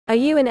Are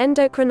you an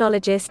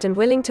endocrinologist and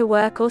willing to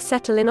work or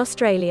settle in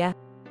Australia?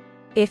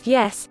 If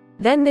yes,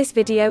 then this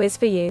video is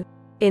for you.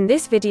 In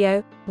this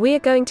video, we are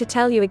going to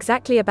tell you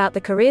exactly about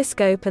the career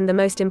scope and the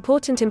most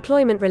important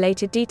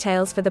employment-related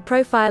details for the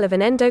profile of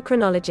an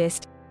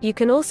endocrinologist. You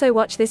can also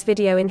watch this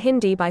video in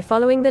Hindi by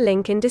following the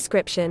link in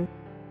description.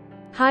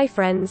 Hi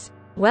friends,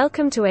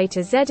 welcome to A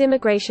to Z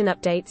Immigration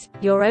Updates,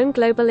 your own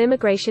global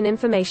immigration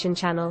information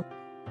channel.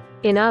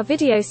 In our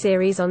video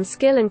series on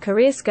skill and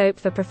career scope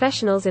for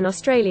professionals in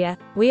Australia,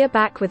 we are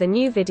back with a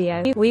new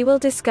video. We will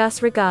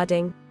discuss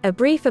regarding a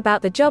brief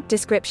about the job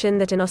description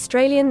that an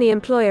Australian the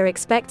employer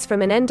expects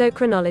from an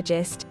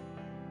endocrinologist.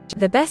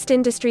 The best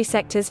industry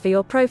sectors for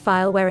your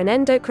profile where an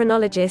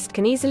endocrinologist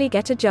can easily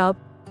get a job.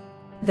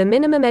 The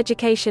minimum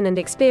education and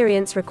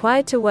experience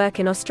required to work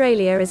in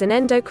Australia as an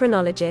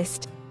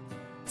endocrinologist.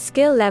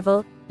 Skill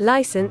level,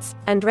 license,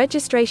 and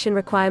registration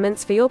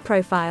requirements for your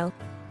profile.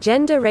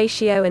 Gender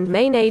ratio and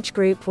main age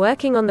group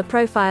working on the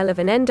profile of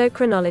an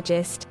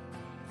endocrinologist.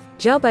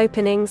 Job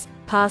openings,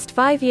 past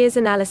 5 years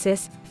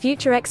analysis,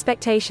 future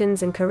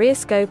expectations and career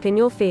scope in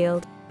your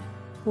field.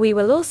 We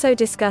will also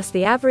discuss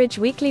the average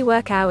weekly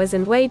work hours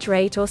and wage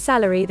rate or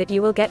salary that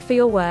you will get for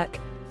your work.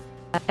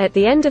 At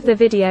the end of the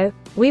video,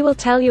 we will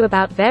tell you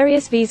about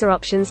various visa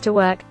options to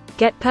work,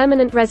 get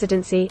permanent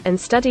residency,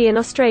 and study in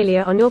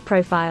Australia on your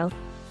profile.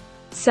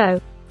 So,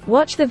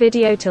 watch the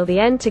video till the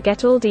end to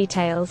get all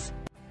details.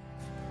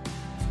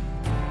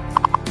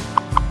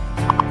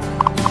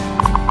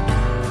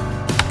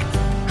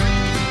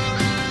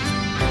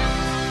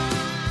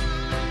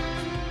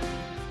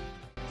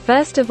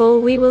 First of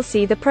all, we will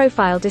see the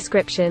profile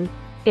description.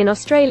 In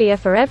Australia,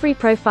 for every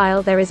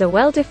profile there is a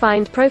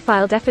well-defined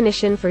profile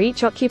definition for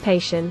each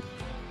occupation.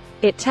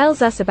 It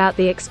tells us about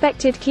the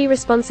expected key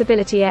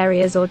responsibility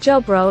areas or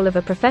job role of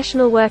a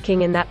professional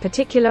working in that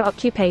particular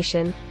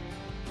occupation.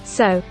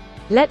 So,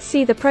 let's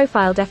see the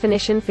profile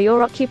definition for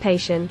your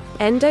occupation.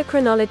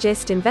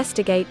 Endocrinologist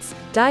investigates,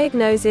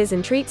 diagnoses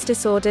and treats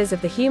disorders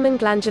of the human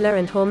glandular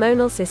and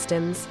hormonal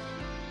systems.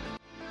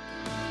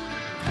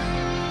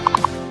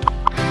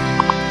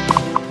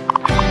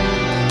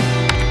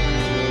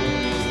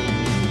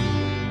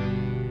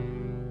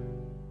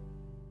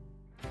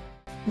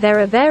 There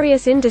are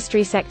various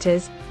industry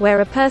sectors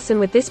where a person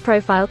with this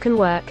profile can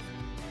work.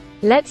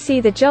 Let's see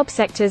the job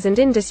sectors and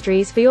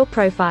industries for your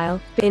profile.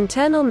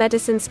 Internal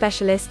medicine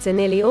specialists are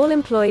nearly all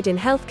employed in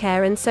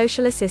healthcare and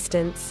social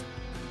assistance.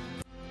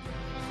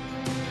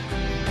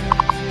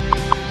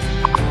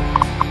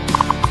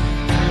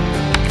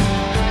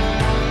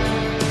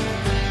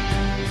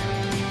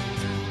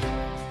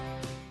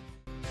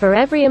 For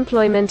every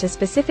employment, a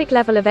specific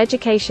level of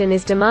education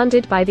is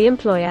demanded by the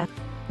employer.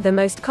 The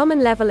most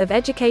common level of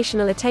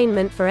educational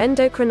attainment for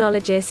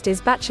endocrinologist is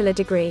bachelor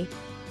degree.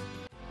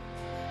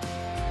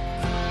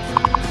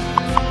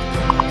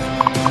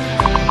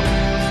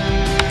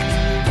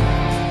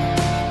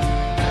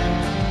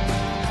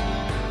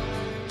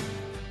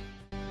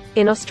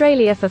 In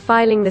Australia, for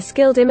filing the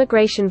skilled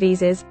immigration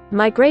visas,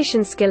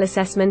 migration skill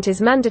assessment is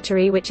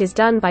mandatory, which is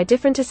done by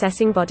different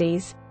assessing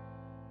bodies.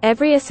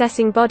 Every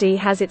assessing body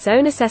has its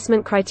own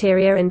assessment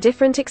criteria and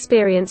different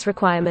experience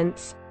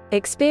requirements.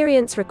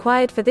 Experience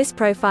required for this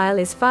profile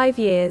is 5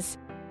 years.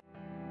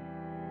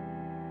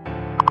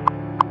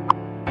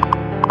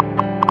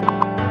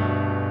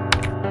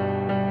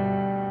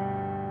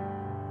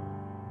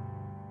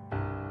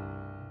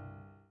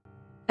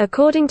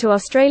 According to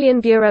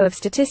Australian Bureau of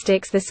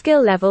Statistics, the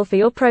skill level for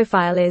your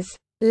profile is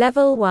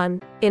Level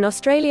 1. In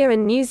Australia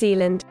and New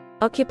Zealand,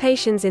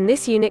 occupations in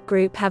this unit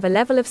group have a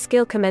level of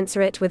skill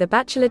commensurate with a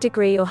bachelor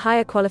degree or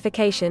higher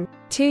qualification,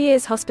 2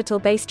 years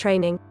hospital-based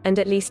training, and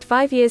at least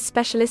 5 years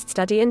specialist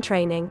study and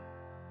training.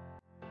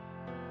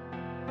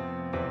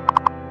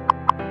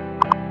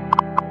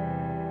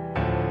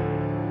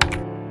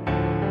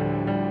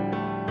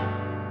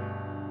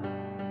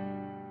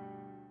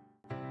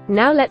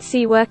 Now let's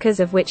see workers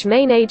of which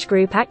main age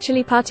group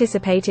actually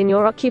participate in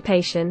your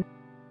occupation.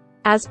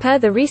 As per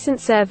the recent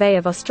survey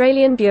of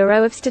Australian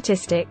Bureau of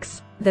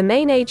Statistics, the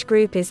main age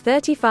group is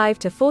 35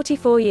 to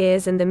 44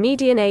 years and the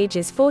median age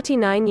is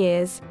 49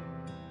 years.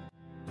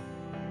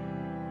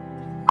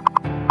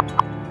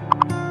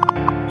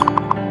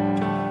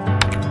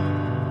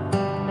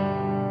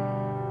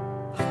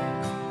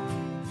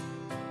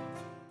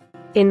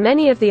 In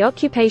many of the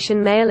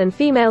occupation, male and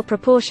female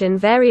proportion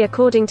vary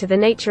according to the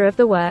nature of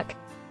the work.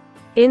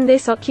 In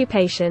this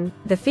occupation,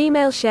 the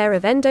female share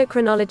of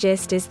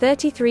endocrinologist is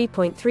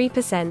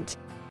 33.3%.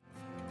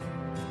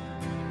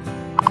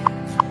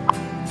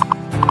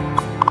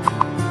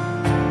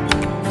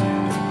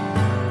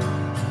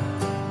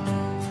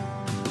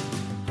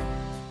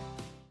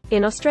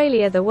 In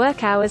Australia, the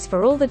work hours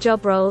for all the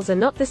job roles are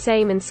not the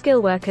same and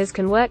skill workers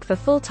can work for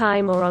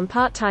full-time or on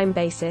part-time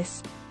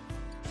basis.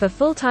 For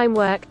full-time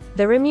work,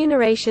 the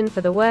remuneration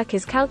for the work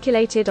is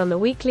calculated on the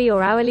weekly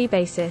or hourly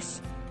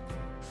basis.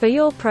 For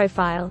your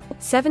profile,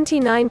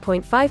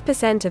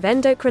 79.5% of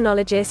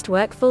endocrinologists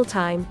work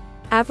full-time.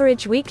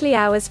 Average weekly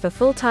hours for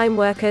full-time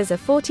workers are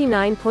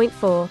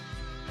 49.4.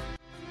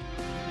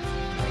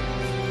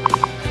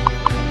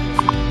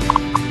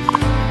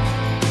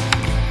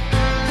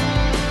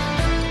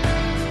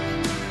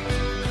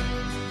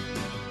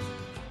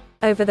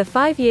 Over the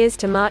 5 years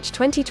to March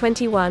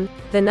 2021,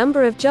 the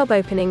number of job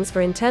openings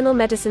for internal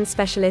medicine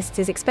specialists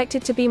is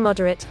expected to be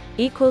moderate,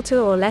 equal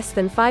to or less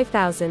than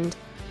 5,000.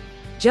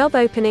 Job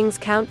openings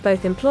count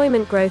both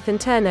employment growth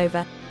and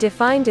turnover,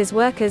 defined as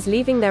workers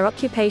leaving their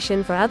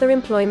occupation for other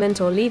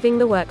employment or leaving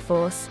the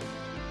workforce.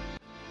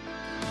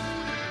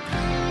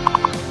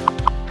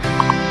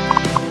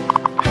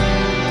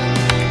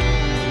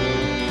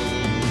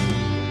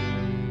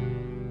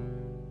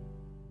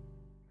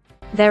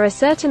 There are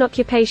certain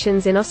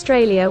occupations in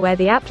Australia where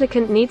the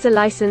applicant needs a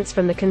license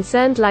from the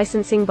concerned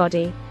licensing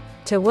body.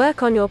 To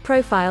work on your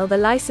profile, the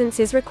license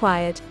is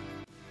required.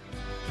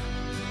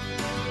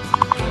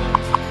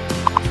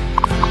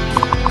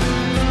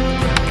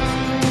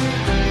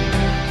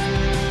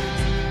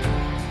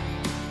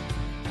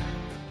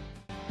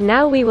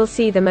 Now we will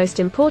see the most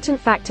important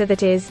factor,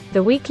 that is,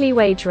 the weekly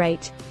wage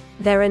rate.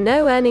 There are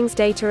no earnings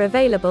data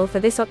available for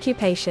this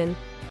occupation.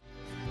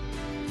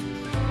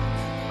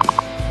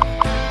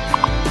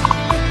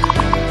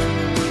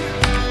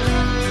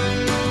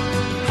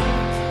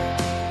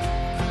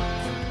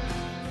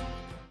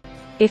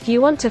 If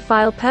you want to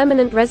file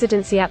permanent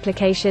residency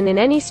application in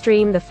any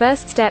stream, the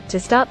first step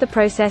to start the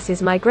process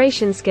is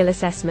migration skill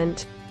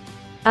assessment.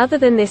 Other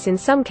than this, in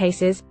some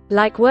cases,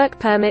 like work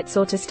permits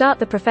or to start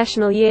the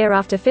professional year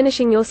after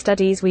finishing your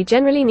studies, we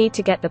generally need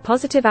to get the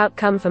positive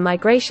outcome for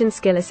migration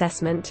skill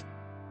assessment.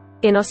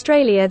 In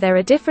Australia, there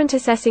are different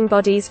assessing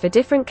bodies for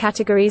different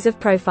categories of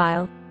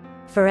profile.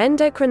 For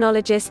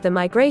endocrinologists, the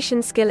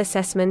migration skill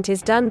assessment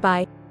is done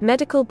by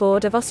Medical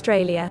Board of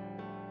Australia.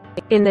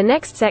 In the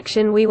next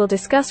section we will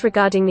discuss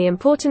regarding the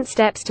important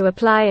steps to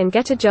apply and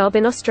get a job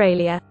in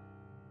Australia.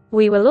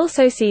 We will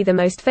also see the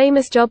most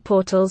famous job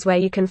portals where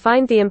you can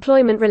find the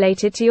employment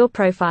related to your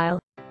profile.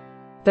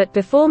 But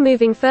before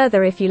moving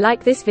further, if you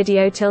like this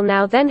video till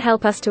now, then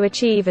help us to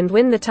achieve and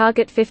win the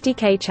Target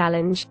 50K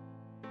challenge.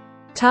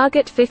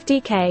 Target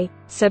 50K.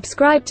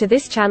 Subscribe to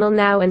this channel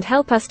now and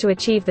help us to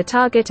achieve the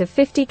target of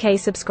 50K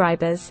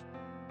subscribers.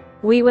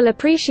 We will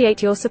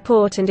appreciate your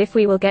support, and if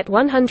we will get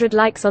 100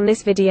 likes on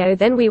this video,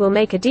 then we will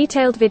make a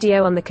detailed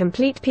video on the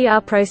complete PR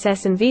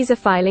process and visa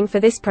filing for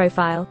this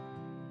profile.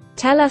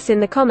 Tell us in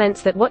the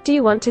comments that what do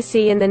you want to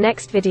see in the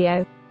next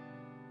video.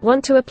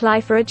 Want to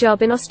apply for a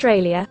job in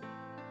Australia?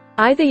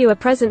 Either you are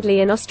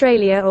presently in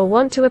Australia or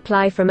want to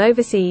apply from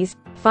overseas.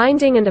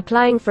 Finding and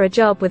applying for a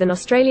job with an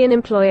Australian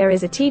employer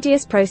is a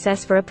tedious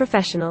process for a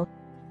professional.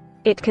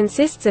 It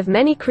consists of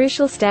many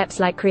crucial steps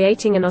like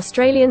creating an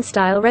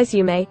Australian-style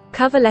resume,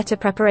 cover letter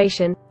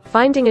preparation,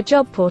 finding a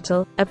job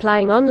portal,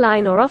 applying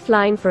online or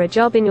offline for a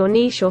job in your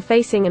niche, or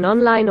facing an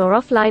online or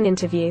offline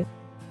interview.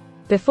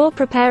 Before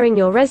preparing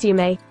your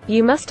resume,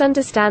 you must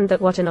understand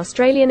that what an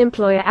Australian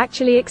employer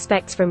actually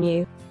expects from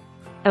you.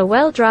 A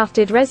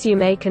well-drafted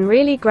resume can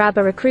really grab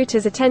a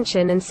recruiter's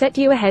attention and set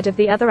you ahead of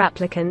the other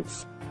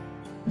applicants.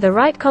 The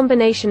right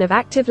combination of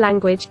active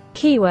language,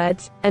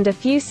 keywords, and a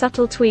few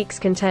subtle tweaks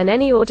can turn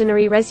any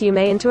ordinary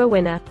resume into a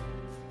winner.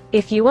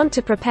 If you want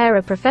to prepare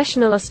a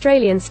professional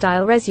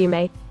Australian-style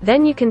resume,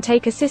 then you can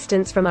take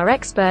assistance from our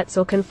experts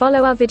or can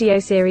follow our video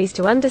series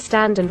to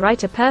understand and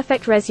write a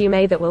perfect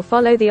resume that will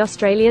follow the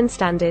Australian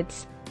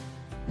standards.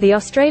 The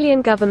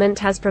Australian government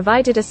has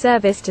provided a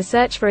service to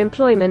search for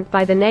employment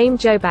by the name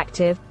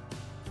JobActive.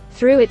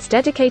 Through its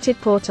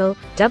dedicated portal,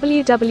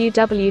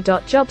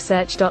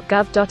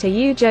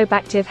 www.jobsearch.gov.au,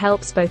 JobActive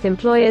helps both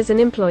employers and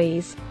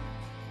employees.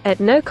 At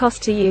no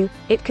cost to you,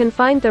 it can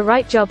find the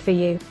right job for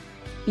you.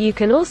 You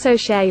can also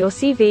share your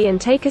CV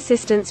and take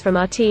assistance from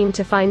our team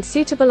to find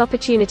suitable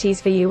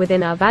opportunities for you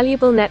within our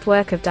valuable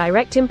network of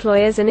direct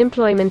employers and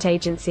employment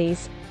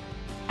agencies.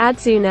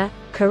 Adzuna,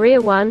 Career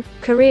One,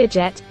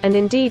 CareerJet, and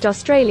Indeed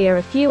Australia are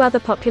a few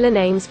other popular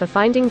names for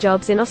finding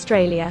jobs in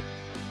Australia.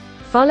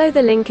 Follow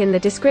the link in the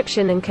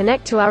description and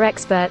connect to our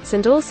experts,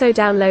 and also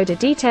download a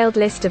detailed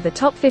list of the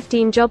top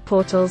 15 job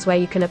portals where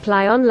you can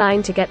apply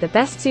online to get the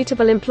best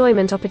suitable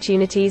employment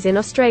opportunities in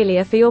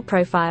Australia for your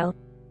profile.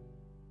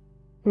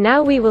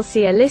 Now we will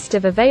see a list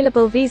of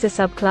available visa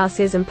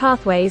subclasses and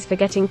pathways for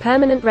getting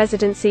permanent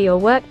residency or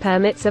work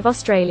permits of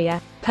Australia.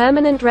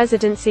 Permanent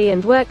residency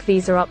and work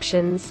visa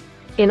options.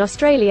 In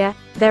Australia,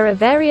 there are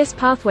various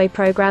pathway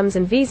programs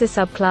and visa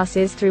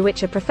subclasses through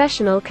which a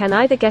professional can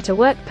either get a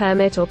work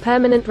permit or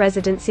permanent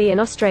residency in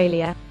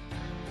Australia.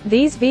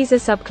 These visa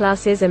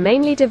subclasses are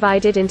mainly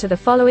divided into the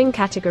following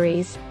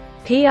categories: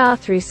 PR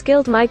through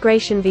skilled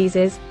migration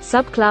visas,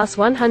 subclass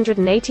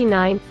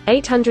 189,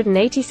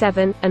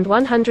 887, and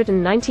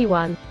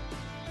 191.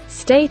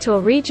 State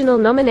or regional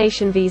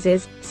nomination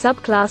visas,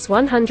 subclass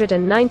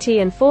 190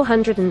 and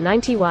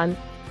 491.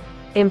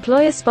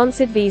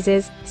 Employer-sponsored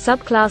visas,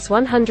 subclass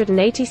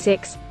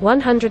 186,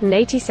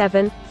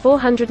 187,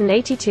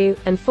 482,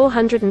 and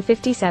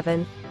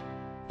 457.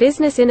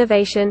 Business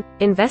innovation,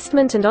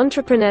 investment and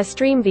entrepreneur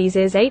stream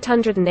visas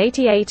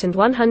 888 and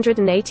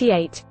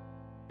 188.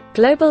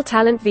 Global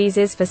talent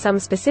visas for some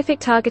specific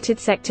targeted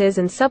sectors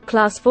and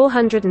subclass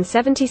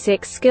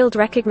 476 skilled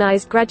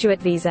recognized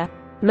graduate visa.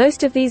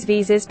 Most of these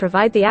visas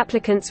provide the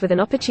applicants with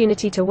an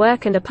opportunity to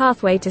work and a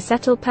pathway to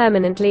settle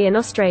permanently in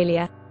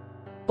Australia.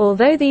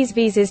 although these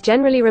visas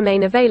generally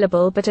remain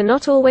available but are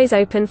not always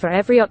open for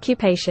every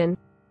occupation.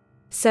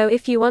 So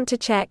if you want to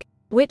check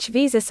which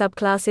visa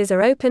subclasses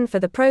are open for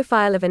the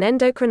profile of an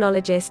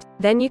endocrinologist,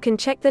 then you can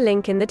check the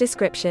link in the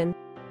description.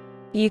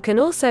 You can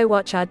also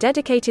watch our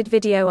dedicated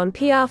video on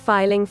PR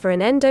filing for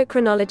an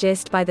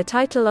endocrinologist by the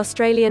title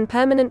Australian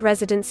Permanent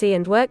Residency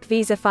and Work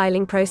Visa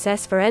Filing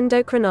Process for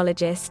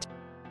Endocrinologist.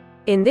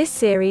 In this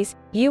series,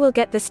 you will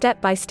get the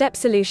step-by-step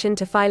solution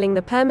to filing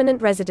the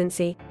permanent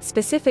residency,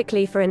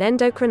 specifically for an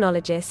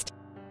endocrinologist.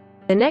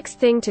 The next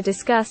thing to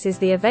discuss is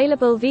the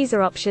available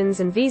visa options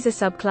and visa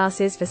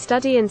subclasses for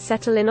study and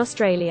settle in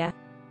Australia.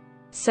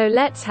 So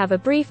let's have a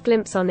brief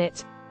glimpse on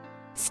it.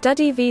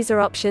 Study visa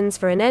options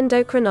for an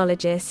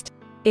endocrinologist.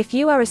 If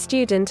you are a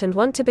student and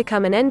want to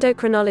become an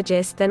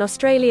endocrinologist, then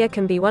Australia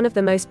can be one of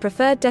the most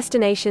preferred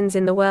destinations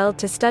in the world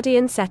to study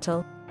and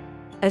settle.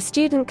 A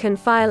student can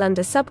file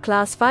under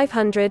subclass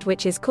 500,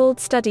 which is called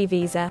study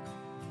visa.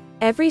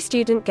 Every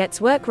student gets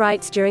work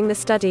rights during the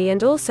study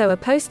and also a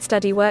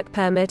post-study work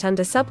permit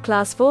under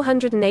subclass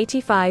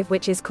 485,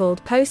 which is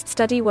called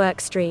post-study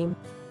work stream.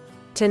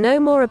 To know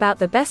more about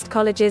the best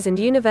colleges and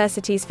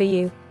universities for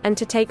you, and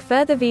to take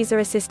further visa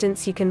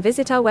assistance, you can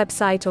visit our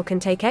website or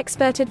can take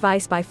expert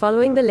advice by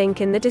following the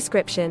link in the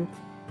description.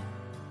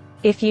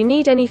 If you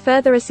need any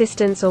further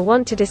assistance or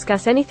want to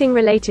discuss anything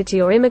related to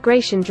your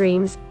immigration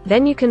dreams,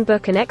 then you can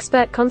book an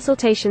expert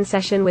consultation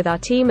session with our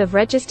team of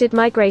registered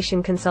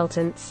migration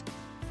consultants.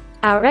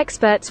 Our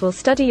experts will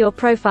study your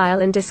profile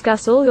and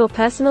discuss all your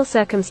personal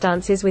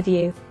circumstances with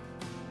you.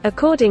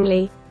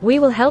 Accordingly, we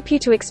will help you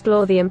to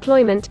explore the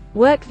employment,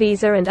 work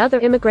visa and other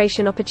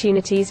immigration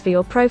opportunities for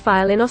your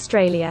profile in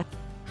Australia.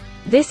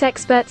 This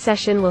expert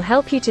session will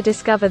help you to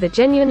discover the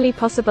genuinely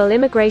possible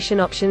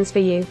immigration options for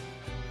you.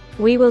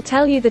 We will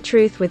tell you the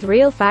truth with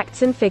real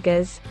facts and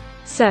figures.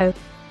 So,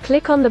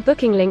 click on the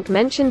booking link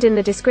mentioned in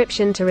the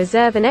description to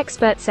reserve an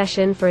expert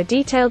session for a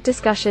detailed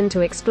discussion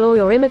to explore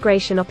your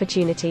immigration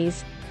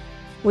opportunities.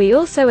 We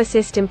also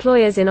assist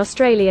employers in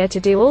Australia to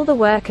do all the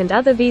work and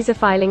other visa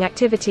filing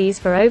activities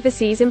for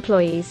overseas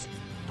employees.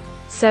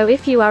 So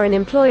if you are an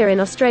employer in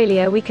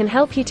Australia, we can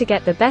help you to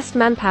get the best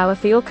manpower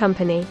for your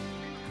company.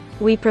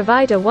 We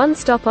provide a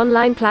one-stop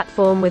online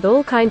platform with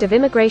all kinds of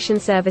immigration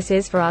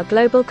services for our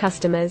global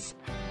customers.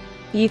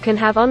 You can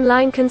have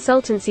online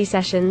consultancy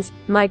sessions,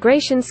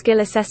 migration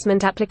skill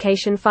assessment,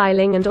 application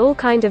filing and all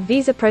kinds of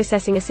visa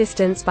processing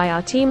assistance by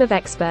our team of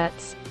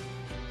experts.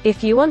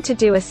 If you want to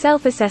do a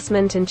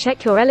self-assessment and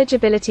check your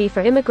eligibility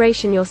for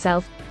immigration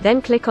yourself,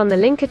 then click on the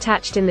link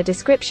attached in the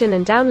description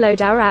and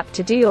download our app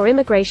to do your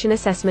immigration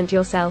assessment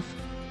yourself.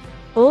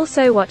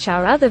 Also watch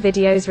our other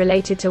videos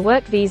related to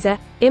work visa,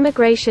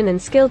 immigration and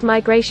skilled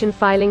migration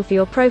filing for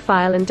your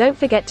profile, and don't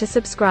forget to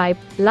subscribe,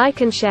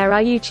 like and share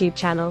our YouTube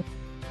channel.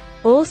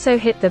 Also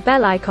hit the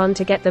bell icon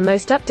to get the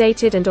most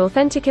updated and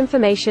authentic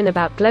information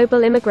about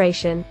global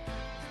immigration.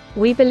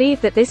 We believe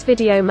that this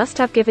video must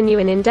have given you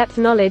an in-depth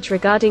knowledge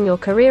regarding your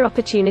career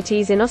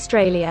opportunities in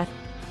Australia.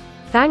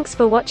 Thanks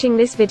for watching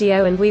this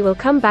video, and we will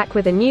come back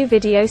with a new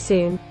video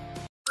soon.